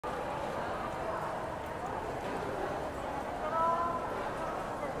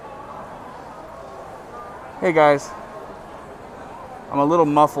Hey guys, I'm a little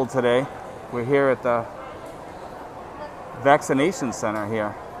muffled today. We're here at the Vaccination Center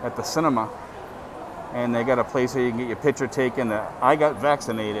here at the cinema. And they got a place where you can get your picture taken that I got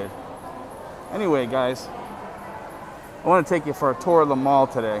vaccinated. Anyway guys, I want to take you for a tour of the mall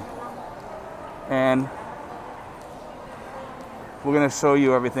today. And we're going to show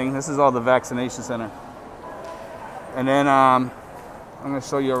you everything. This is all the Vaccination Center. And then I'm going to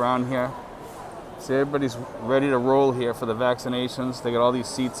show you around here. See, everybody's ready to roll here for the vaccinations. They got all these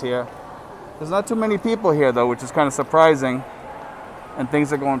seats here. There's not too many people here though, which is kind of surprising. And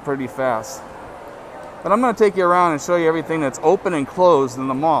things are going pretty fast. But I'm going to take you around and show you everything that's open and closed in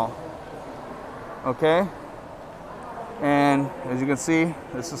the mall. Okay? And as you can see,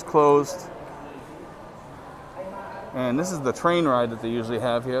 this is closed. And this is the train ride that they usually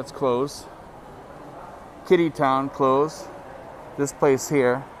have here. It's closed. Kitty Town closed. This place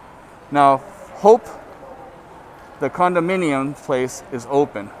here. Now, Hope, the condominium place, is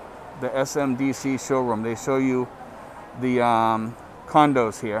open. The SMDC showroom. They show you the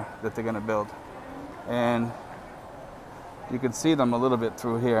condos here that they're going to build. And you can see them a little bit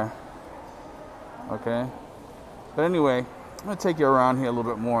through here. Okay? But anyway, I'm going to take you around here a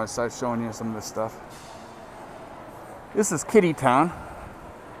little bit more and start showing you some of this stuff. This is Kitty Town.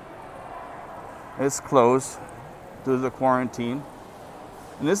 It's closed due to the quarantine.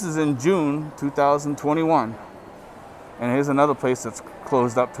 And this is in June 2021. And here's another place that's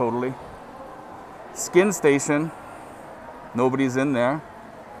closed up totally. Skin Station. Nobody's in there.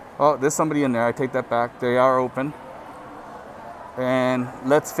 Oh, there's somebody in there. I take that back. They are open. And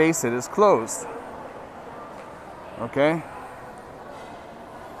Let's Face It is closed. Okay.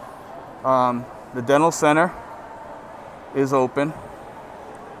 The dental center is open.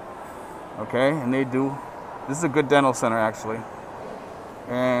 Okay, and they do. This is a good dental center actually.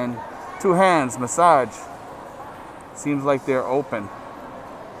 And Two Hands Massage seems like they're open.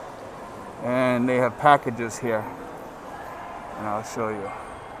 And they have packages here. And I'll show you.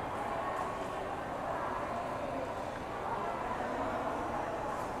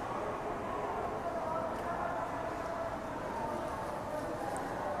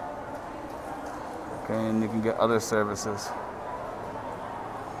 Okay, and you can get other services.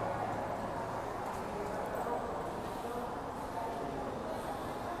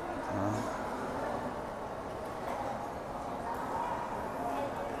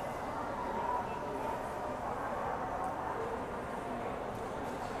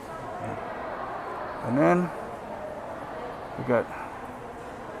 And then we got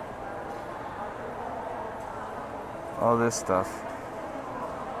all this stuff.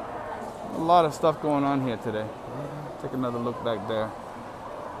 A lot of stuff going on here today. Take another look back there.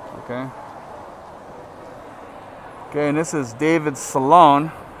 Okay. Okay, and this is David's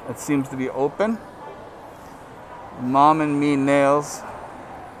Salon. It seems to be open. Mom and Me Nails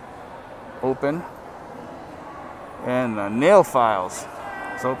open. And Nail Files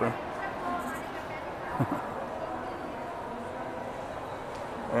is open.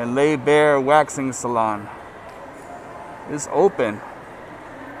 And Lay Bare Waxing Salon is open.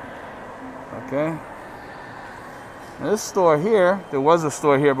 Okay. And this store here, there was a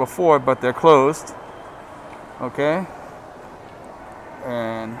store here before, but they're closed. Okay.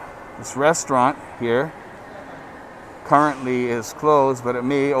 And this restaurant here currently is closed, but it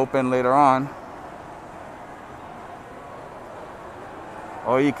may open later on.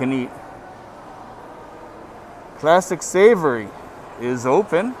 All you can eat. Classic Savory is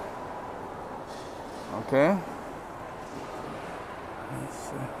open. Okay. Let's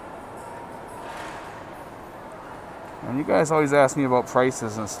see. And you guys always ask me about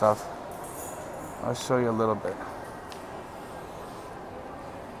prices and stuff. I'll show you a little bit.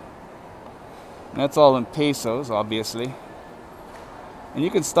 And that's all in pesos, obviously. And you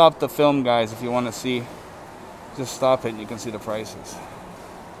can stop the film, guys, if you want to see. Just stop it and you can see the prices.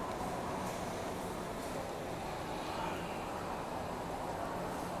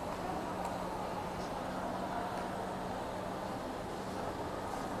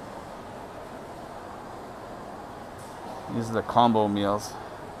 These are the combo meals.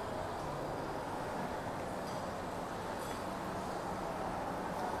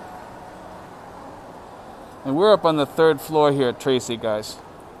 And we're up on the 3rd floor here at Trece, guys.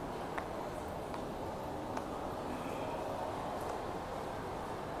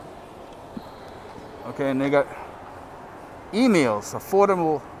 Okay, and they got emails,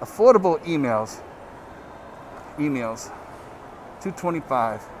 affordable emails. Emails,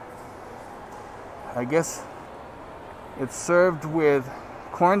 $2.25. I guess it's served with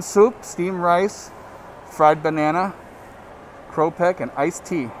corn soup, steamed rice, fried banana, crow peck, and iced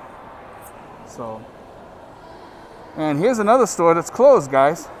tea. So And here's another store that's closed,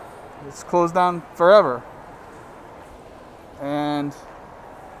 guys. It's closed down forever. And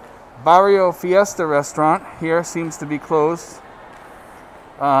Barrio Fiesta restaurant here seems to be closed.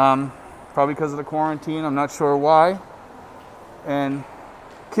 Probably because of the quarantine. I'm not sure why. And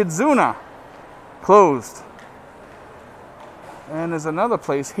Kidzuna closed. And there's another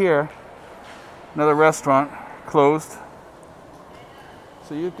place here, another restaurant closed.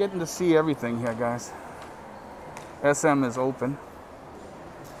 So you're getting to see everything here, guys. SM is open.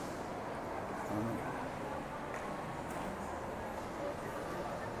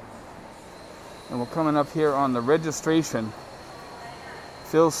 And we're coming up here on the registration.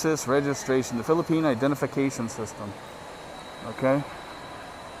 PhilSys registration, the Philippine Identification System. Okay?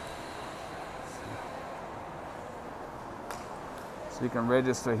 So you can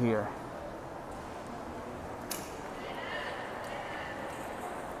register here.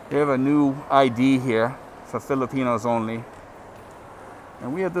 We have a new ID here for Filipinos only.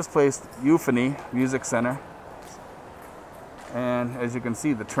 And we have this place, Euphony Music Center. And as you can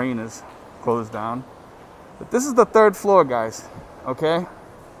see, the train is closed down. But this is the 3rd floor, guys. Okay?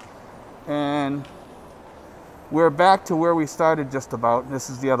 And we're back to where we started just about. This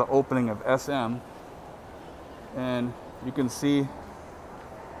is the other opening of SM. And you can see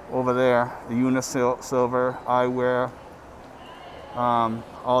over there, the Unisilver, eyewear,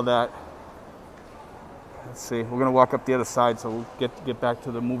 all that. Let's see, we're gonna walk up the other side so we'll get back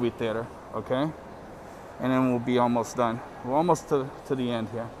to the movie theater, okay? And then we'll be almost done. We're almost to the end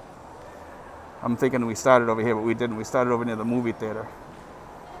here. I'm thinking we started over here, but we didn't. We started over near the movie theater.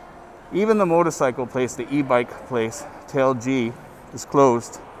 Even the motorcycle place, the e-bike place, Tail G, is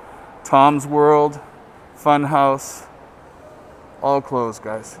closed. Tom's World, Funhouse, all closed,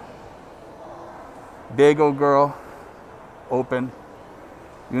 guys. Bagel Girl, open.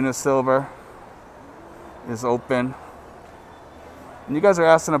 Unisilver is open. And you guys are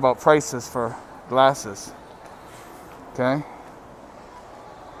asking about prices for glasses. Okay?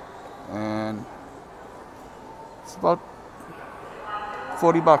 And it's about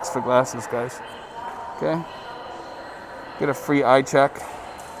 $40 for glasses, guys. Okay? Get a free eye check.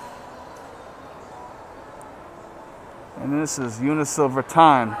 And this is Unisilver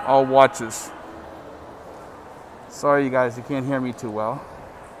Time, all watches. Sorry, you guys, you can't hear me too well.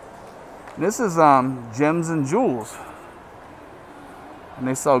 And this is Gems and Jewels. And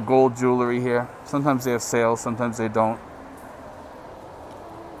they sell gold jewelry here. Sometimes they have sales, sometimes they don't.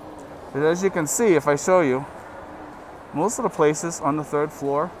 But as you can see, if I show you, most of the places on the 3rd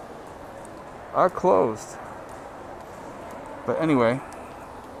floor are closed. But anyway,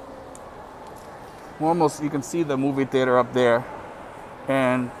 you can see the movie theater up there.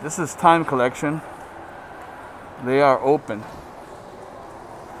 And this is Time Collection. They are open.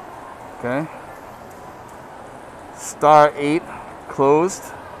 Okay. Star 8 closed.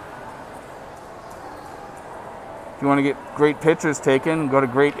 If you want to get great pictures taken, go to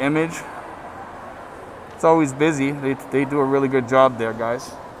Great Image. It's always busy. They do a really good job there,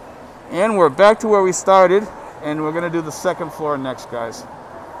 guys. And we're back to where we started, and we're going to do the 2nd floor next, guys.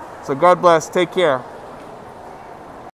 So God bless. Take care.